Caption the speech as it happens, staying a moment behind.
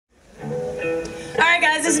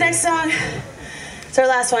this next song. It's our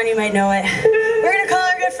last one, you might know it. We're gonna call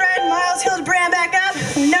our good friend Miles Hildebrand back up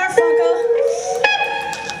from Norfunkel.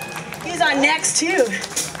 He's on next too.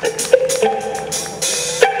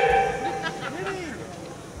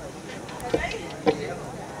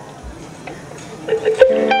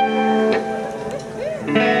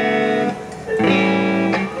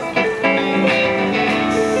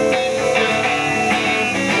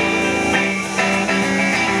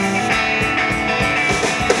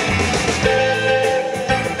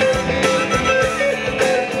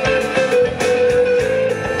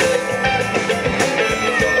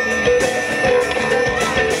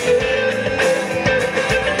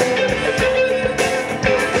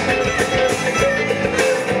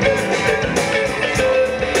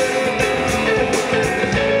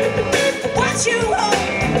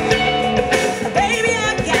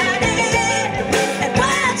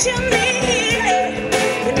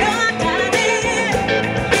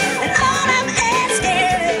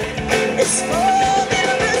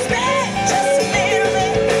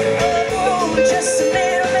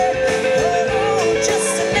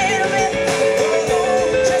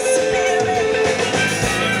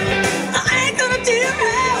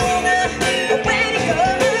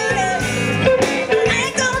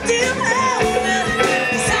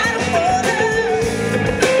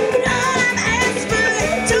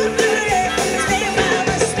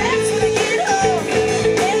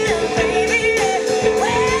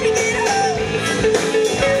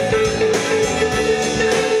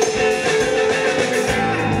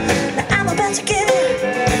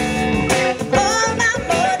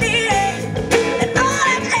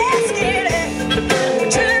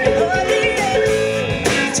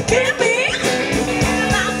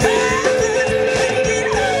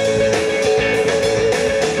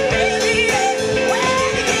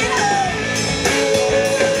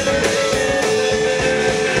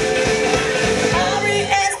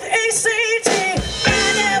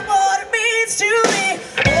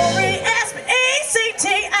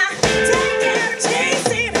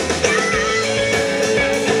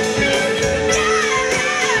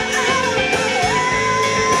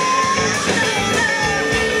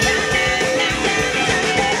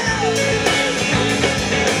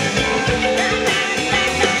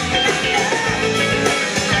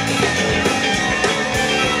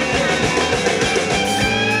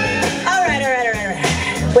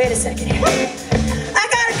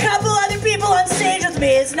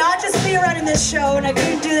 Show, and I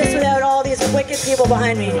couldn't do this without all these wicked people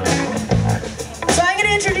behind me. So I'm going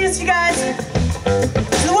to introduce you guys to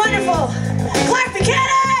the wonderful Clark Buchanan!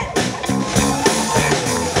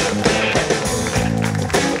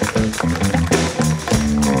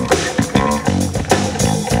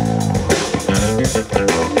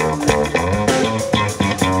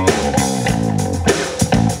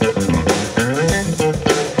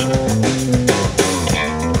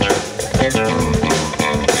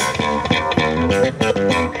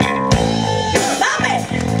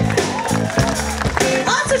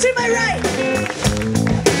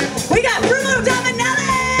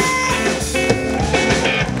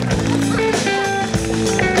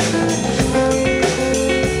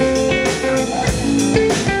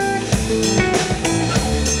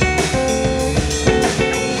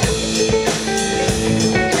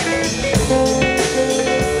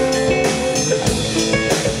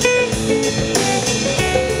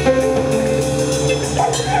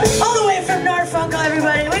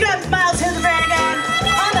 Everybody, we got Miles Hildebrand again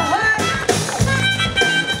on the horn.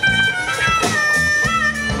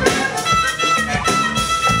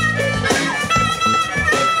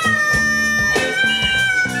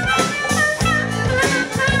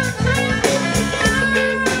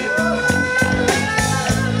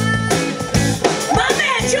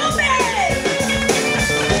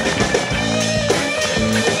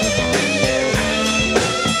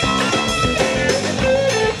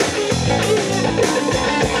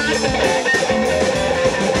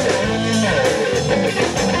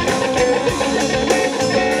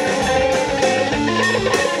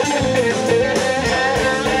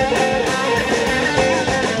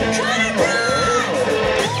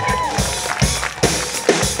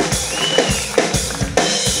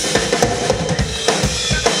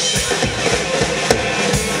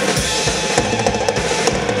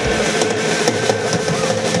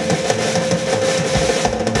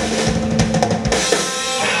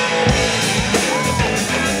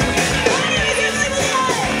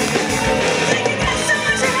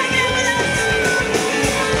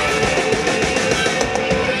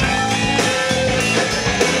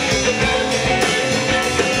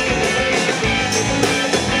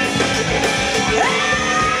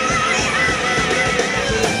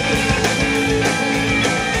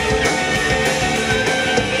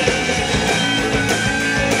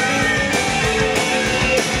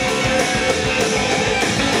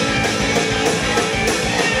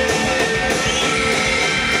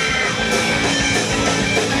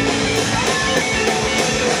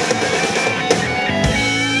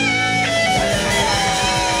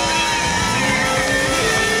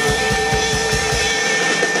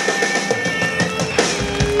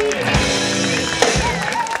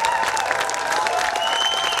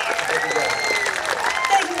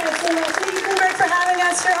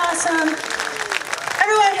 best. You're awesome.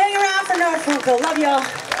 Everyone, hang around for North Funko. Love y'all.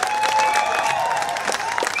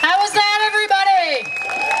 How was that, everybody?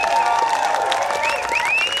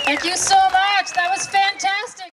 Thank you so much.